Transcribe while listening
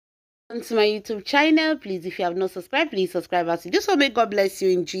To my YouTube channel. Please, if you have not subscribed, please subscribe as you do so. May God bless you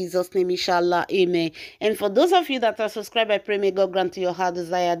in Jesus' name, inshallah, amen. And for those of you that are subscribed, I pray may God grant you your heart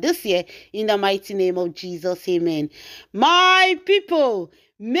desire this year in the mighty name of Jesus, amen. My people,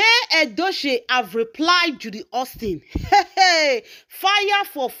 may Edochie have replied to the Austin. Hey, fire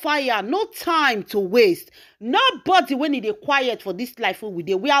for fire, no time to waste. Nobody when it is quiet for this life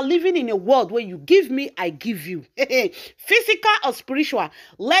we are living in a world where you give me, I give you. Physical or spiritual,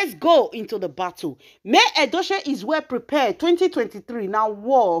 let's go into the battle. May Edochie is well prepared. 2023 now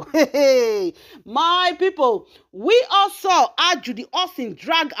war. My people, we also had Judy Austin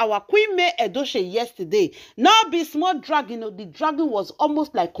drag our Queen May Edochie yesterday. Now be small drag, the dragging was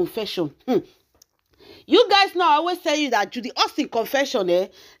almost like confession. You guys know I always tell you that Judy Austin confession,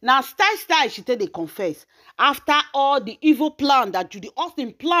 now style she tell they confess. After all the evil plan that Judy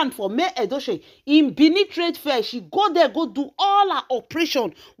Austin planned for May Edochie in Benin Trade Fair, she go there, go do all her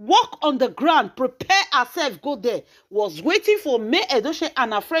operation, walk on the ground, prepare herself, go there, was waiting for May Edochie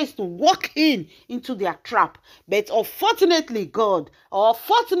and her friends to walk into their trap. But unfortunately,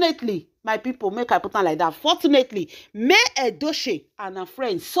 fortunately, my people, make I put on like that. Fortunately, May Edochie and her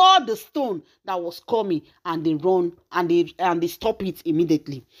friends saw the stone that was coming and they run and they stop it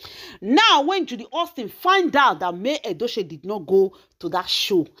immediately. Now, when Judy Austin find out that May Edochie did not go to that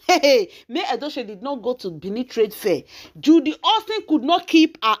show, May Edochie did not go to Benin Trade Fair, Judy Austin could not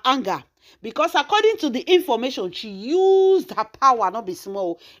keep her anger. Because according to the information, she used her power, not be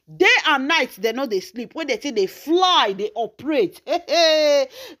small. Day and night, they know they sleep. When they say they fly, they operate. Day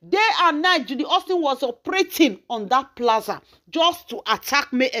and night, Judy Austin was operating on that plaza just to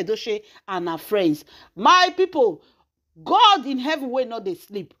attack May Edochie and her friends. My people, God in heaven will not they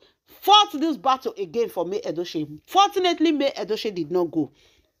sleep. Fought this battle again for May Edochie. Fortunately, May Edochie did not go.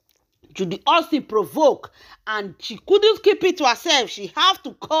 Judy Austin provoked and she couldn't keep it to herself. She have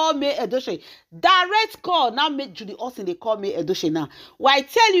to call May Edochie. Direct call. Now make Judy Austin, they call May Edochie now. Well, I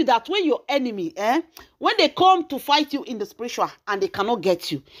tell you that when your enemy, when they come to fight you in the spiritual and they cannot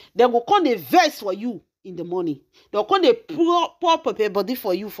get you, they will come the verse for you in the morning. They'll come they pour pepper body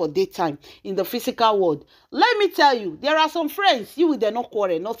for you for daytime in the physical world. Let me tell you, there are some friends, you with them not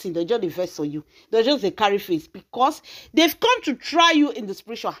quarrel, nothing, they just invest for you. They just they carry face because they've come to try you in the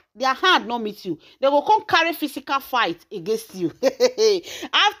spiritual. Their hand not meet you. They will come carry physical fight against you.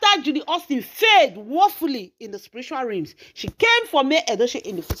 After Judy Austin failed woefully in the spiritual realms, she came for May Edochie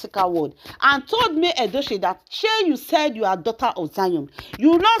in the physical world and told May Edochie that, Shay, you said you are daughter of Zion.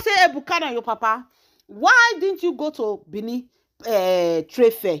 You now say Ebuka and your papa. Why didn't you go to Benin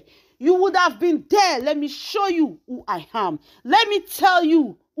Trade Fair? You would have been there. Let me show you who I am. Let me tell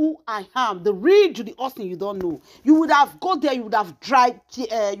you who I am. The real Judy Austin you don't know. You would have gone there. You would have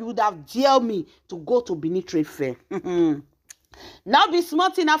you would have dared me to go to Benin Trade Fair. Now be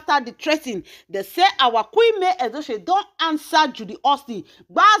smarting after the threatening. They say our Queen May Edochie don't answer Judy Austin.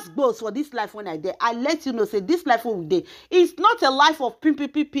 Gbas for this life when I dare. I let you know, say this life when we dare. It's not a life of pimp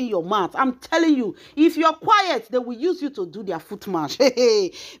your mouth. I'm telling you, if you're quiet, they will use you to do their foot march.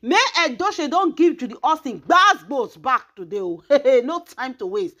 May Edochie don't give Judy Austin gbas back today. No time to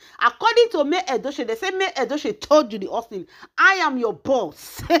waste. According to May Edochie, they say May Edochie told Judy Austin, I am your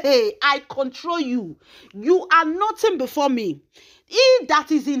boss. I control you. You are nothing before me. He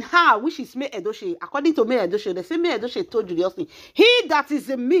that is in her, which is May Edochie, according to May Edochie, they say May Edochie told Judy Austin, he that is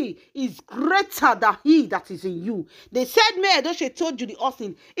in me is greater than he that is in you. They said May Edochie told Judy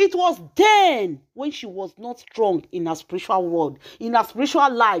Austin, it was then when she was not strong in her spiritual world, in her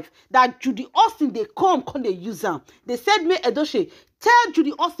spiritual life, that Judy Austin, they come they use her. They said May Edochie, tell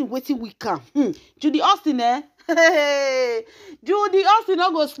Judy Austin waiting we come. Judy Austin, Judy Austin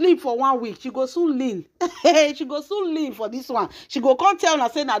not go sleep for 1 week. She go soon lean. She go soon lean for this one. She go come tell her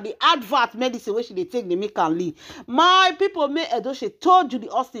say that the advert medicine where she they take the make her lean. My people, May Edochie told Judy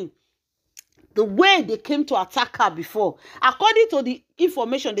Austin the way they came to attack her before. According to the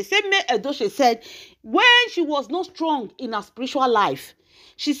information, they say May Edochie said when she was not strong in her spiritual life,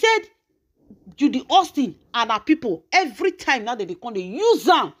 she said Judy Austin and her people every time now that they come, they use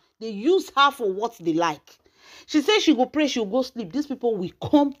her. They use her for what they like. She said she go pray, she will go sleep. These people will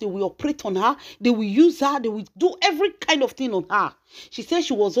come, they will operate on her, they will use her, they will do every kind of thing on her. She said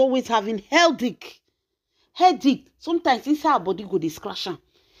she was always having headache. Sometimes inside her body go dey scratch her.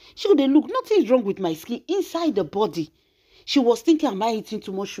 She would look, nothing is wrong with my skin inside the body. She was thinking, am I eating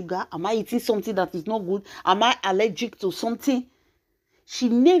too much sugar? Am I eating something that is not good? Am I allergic to something? She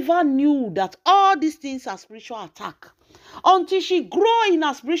never knew that all these things are spiritual attack. Until she grow in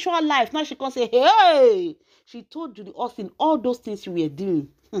her spiritual life, now she can say, hey, she told Judy Austin all those things you were doing.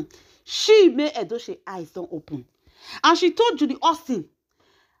 She made Edochie eyes don't open. And she told Judy Austin,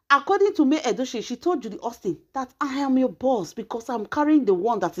 According to May Edochie, she told Judy Austin that I am your boss because I'm carrying the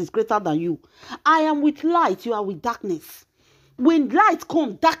one that is greater than you. I am with light, you are with darkness. When light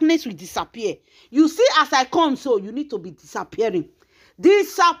comes, darkness will disappear. You see, as I come, so you need to be disappearing.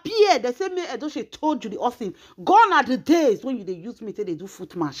 Disappear. The same May Edochie told Judy Austin, gone are the days when they use me till they do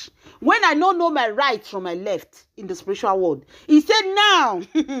foot march. When I don't know my right from my left in the spiritual world. He said now,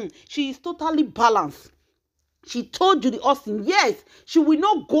 she is totally balanced. She told Judy Austin, yes, she will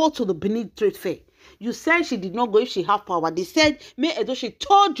not go to the Benin Trade Fair. You said she did not go if she have power. They said, May Edochie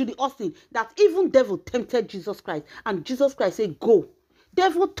told Judy Austin that even devil tempted Jesus Christ. And Jesus Christ said, go.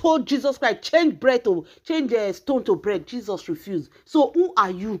 Devil told Jesus Christ, change stone to bread. Jesus refused. So who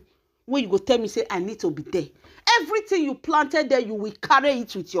are you when you go tell me, say, I need to be there? Everything you planted there, you will carry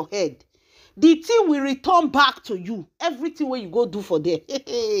it with your head. The thing will return back to you. Everything where you go do for there.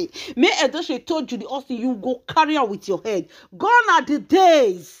 May Edochie told Judy Austin, you go carry on with your head. Gone are the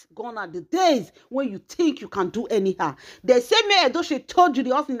days. Gone are the days when you think you can do anyhow. They say May Edochie told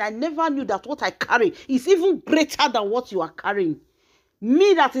Judy Austin, I never knew that what I carry is even greater than what you are carrying.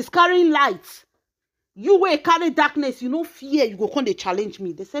 Me that is carrying light. You will carry darkness, you no fear, you go come they challenge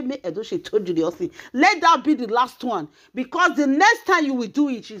me. They said, May Edochie told you the other thing. Let that be the last one. Because the next time you will do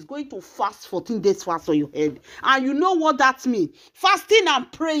it, she's going to fast 14 days fast on your head. And you know what that means. Fasting and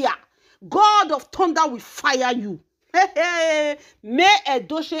prayer. God of thunder will fire you. May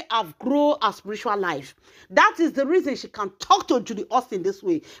Edochie have grown a spiritual life. That is the reason she can talk to Judy Austin this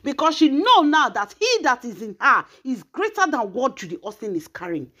way. Because she knows now that he that is in her is greater than what Judy Austin is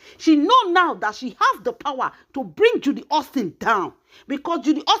carrying. She knows now that she has the power to bring Judy Austin down. Because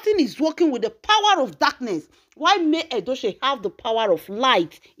Judy Austin is working with the power of darkness. Why May Edochie have the power of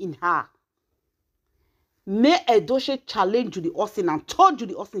light in her? May Edochie challenged Judy Austin and told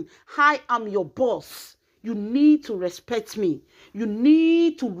Judy Austin, I am your boss. You need to respect me. You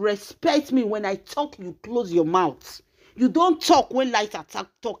need to respect me. When I talk, you close your mouth. You don't talk when light are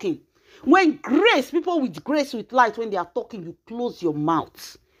talking. When grace, people with grace, with light, when they are talking, you close your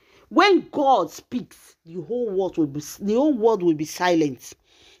mouth. When God speaks, the whole world will be silent.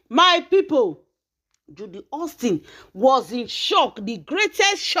 My people, Judy Austin was in shock, the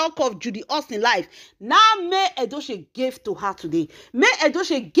greatest shock of Judy Austin's life. Now May Edochie gave to her today. May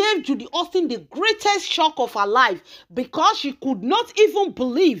Edochie gave Judy Austin the greatest shock of her life because she could not even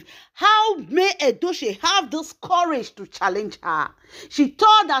believe how May Edochie have this courage to challenge her. She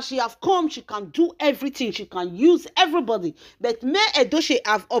thought that she have come, she can do everything, she can use everybody. But May Edochie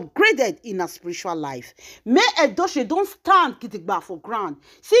have upgraded in her spiritual life. May Edochie don't stand gidigba for ground.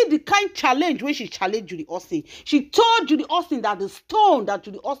 See the kind challenge when she challenged Judy Austin. She told Judy Austin that the stone that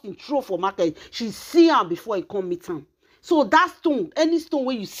Judy Austin throw for market, she see her before he come meet her. So that stone, any stone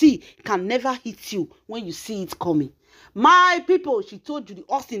when you see, can never hit you when you see it coming. My people, she told Judy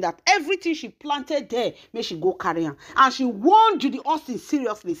Austin that everything she planted there, may she go carry on. And she warned Judy Austin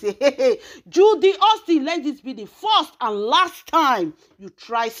seriously. Say, hey, Judy Austin, let this be the first and last time you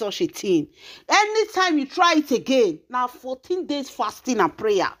try such a thing. Anytime you try it again, now 14 days fasting and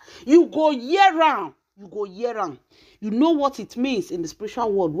prayer, you go year round. You go year round. You know what it means in the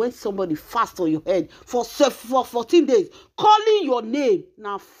spiritual world when somebody fasts on your head for 14 days, calling your name.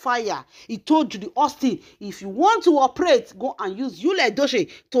 Now fire. He told Judy Austin, if you want to operate, go and use Edochie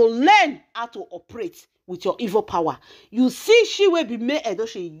to learn how to operate with your evil power. You see, she will be May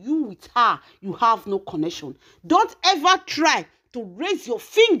Edochie. You with her, you have no connection. Don't ever try to raise your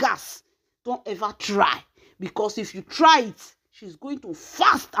fingers. Don't ever try. Because if you try it, she's going to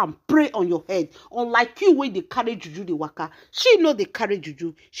fast and pray on your head. Unlike you, when they carry juju, the waka. She know they carry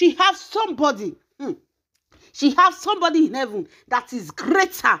juju. She has somebody. She has somebody in heaven that is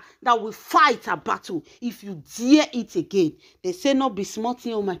greater, that will fight a battle if you dare it again. They say not be smart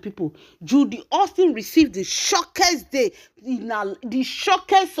here, my people. Judy Austin received the shockest day, the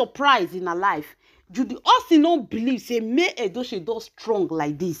shockest surprise in her life. Judy Austin don't believe, say, May Edochie don't strong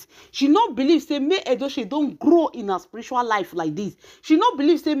like this. She don't believe, say, May Edochie don't grow in her spiritual life like this. She don't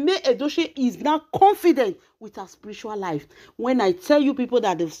believe, say, May Edochie is not confident with her spiritual life. When I tell you people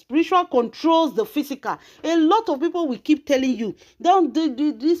that the spiritual controls the physical, a lot of people will keep telling you, don't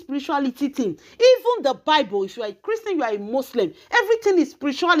do this spirituality thing. Even the Bible, if you are a Christian, you are a Muslim, everything is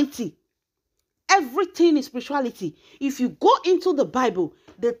spirituality. Everything is spirituality. If you go into the Bible,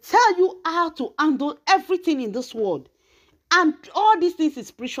 they tell you how to handle everything in this world. And all these things is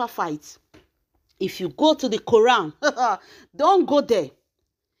spiritual fights. If you go to the Quran, don't go there.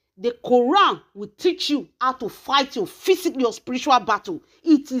 The Quran will teach you how to fight your physical, your spiritual battle.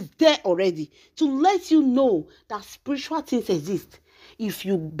 It is there already to let you know that spiritual things exist. If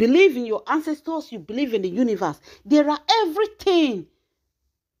you believe in your ancestors, you believe in the universe, there are everything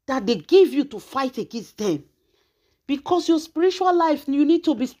that they give you to fight against them. Because your spiritual life, you need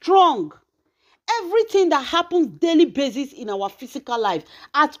to be strong. Everything that happens daily basis in our physical life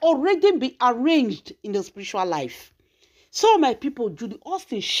has already been arranged in the spiritual life. So my people, Judy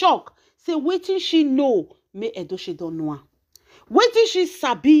Austin shock. Say, waiting she know, may Edochie don't know. Waiting she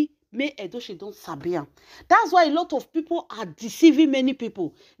sabi, may Edochie don't sabi. That's why a lot of people are deceiving many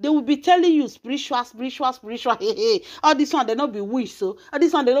people. They will be telling you spiritual. Hey, hey. Oh, this one they not be wish so. Oh,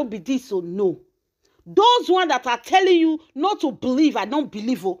 this one they not be this so. No. Those ones that are telling you not to believe, I don't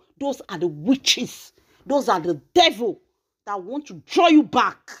believe, oh, those are the witches. Those are the devil that want to draw you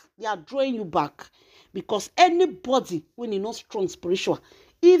back. They are drawing you back. Because anybody, when you're not strong spiritual,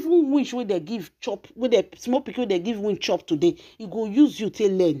 even wish when they give chop, when the small people they give win chop today, you go use you to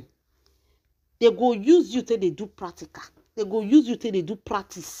learn. They go use you till they do practical. They go use you till they do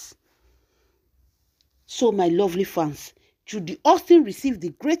practice. So my lovely fans, Judy Austin received the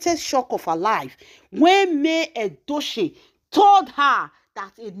greatest shock of her life when May Edochie told her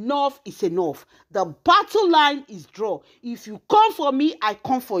that enough is enough. The battle line is drawn. If you come for me, I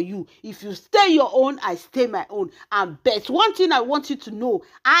come for you. If you stay your own, I stay my own. And but one thing I want you to know,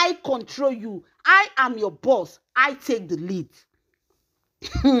 I control you. I am your boss. I take the lead.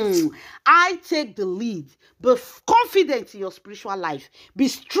 I take the lead. Be confident in your spiritual life. Be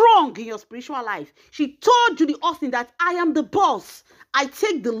strong in your spiritual life. She told Judy Austin that I am the boss. I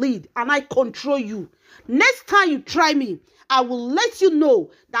take the lead and I control you. Next time you try me, I will let you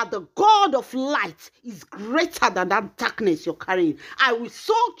know that the God of light is greater than that darkness you're carrying. I will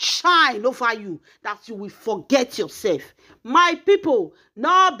so shine over you that you will forget yourself. My people,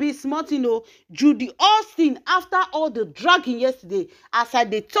 now be smart, you know. Judy Austin, after all the dragging yesterday, as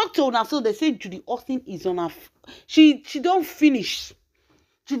they talked to her, so they say Judy Austin is on her. She don't finish.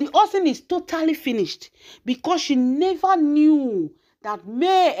 Judy Austin is totally finished because she never knew that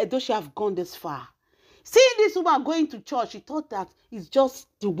May Edochie have gone this far. Seeing this woman going to church, she thought that it's just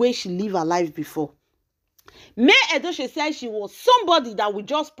the way she lived her life before. May Edochie said she was somebody that would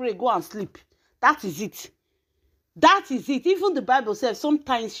just pray, go and sleep. That is it. That is it. Even the Bible says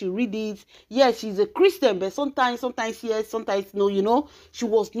sometimes she read it. Yes, she's a Christian, but sometimes yes, sometimes no. You know, she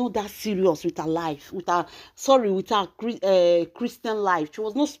was not that serious with her life, with her Christian life. She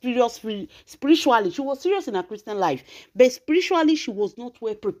was not serious spiritually. She was serious in her Christian life, but spiritually she was not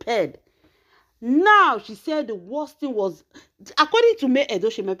well prepared. Now, she said the worst thing was, according to May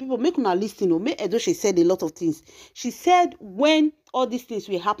Edochie, my people, make una listen. May Edochie said a lot of things. She said when all these things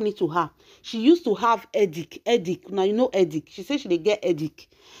were happening to her, she used to have headache. Now, you know headache. She said she dey get headache.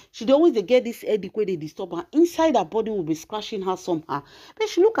 She dey always get this headache where they disturb her. Inside her body will be scratching her somehow. But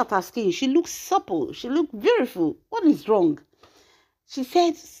she look at her skin. She looks supple. She looks beautiful. What is wrong? She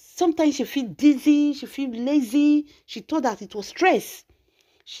said sometimes she feel dizzy. She feel lazy. She thought that it was stress.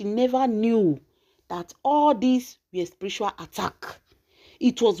 She never knew that all these were spiritual attack.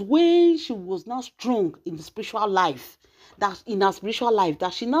 It was when she was not strong in the spiritual life, that in her spiritual life,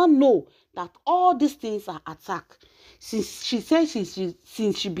 that she now know that all these things are attack. Since she said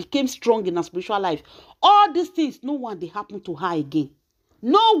since she became strong in her spiritual life, all these things, no one they happen to her again.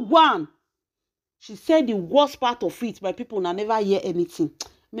 No one. She said the worst part of it, my people now never hear anything.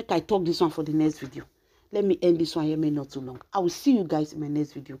 Make I talk this one for the next video. Let me end this one here, not too long. I will see you guys in my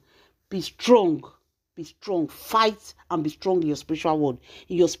next video. Be strong. Be strong. Fight and be strong in your spiritual world,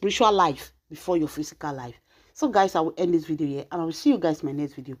 in your spiritual life before your physical life. So guys, I will end this video here and I will see you guys in my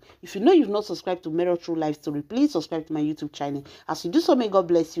next video. If you know you've not subscribed to Mirror True Life Story, please subscribe to my YouTube channel. As you do so, may God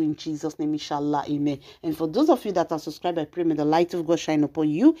bless you in Jesus' name, inshallah, amen. And for those of you that are subscribed, I pray may the light of God shine upon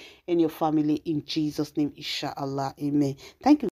you and your family in Jesus' name, inshallah, amen. Thank you.